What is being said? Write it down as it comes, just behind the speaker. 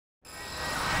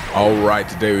All right,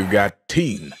 today we've got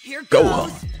Team Gohan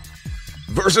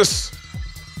versus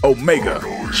Omega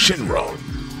Shenron.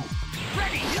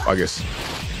 I guess,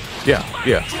 yeah.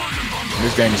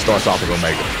 This game starts off with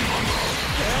Omega.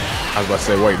 I was about to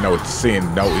say, wait, no, it's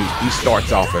Sin. No, he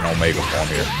starts off in Omega form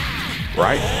here,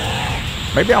 right?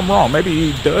 Maybe I'm wrong.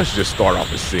 Maybe he does just start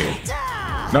off as Sin.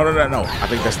 No. I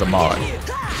think that's the mod.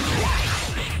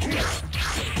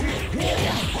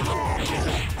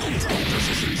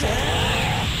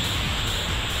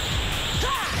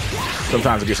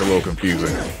 Sometimes it gets a little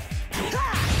confusing.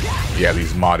 Yeah,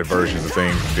 these modded versions of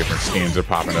things, different skins are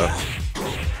popping up.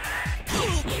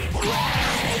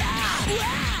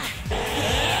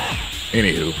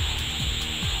 Anywho,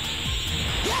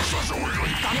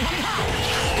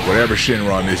 whatever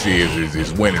Shenron this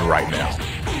is winning right now.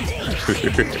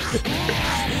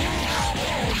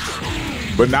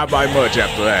 But not by much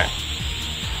after that.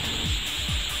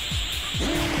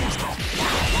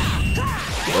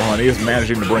 Gohan is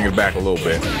managing to bring it back a little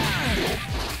bit.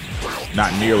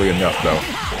 Not nearly enough, though.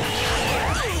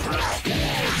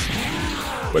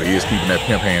 But he is keeping that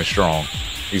pimp hand strong.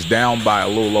 He's down by a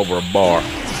little over a bar.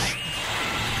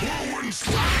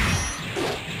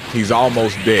 He's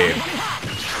almost dead.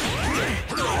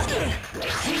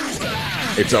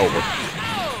 It's over.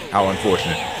 How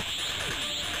unfortunate.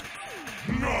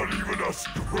 Not even a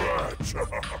scratch.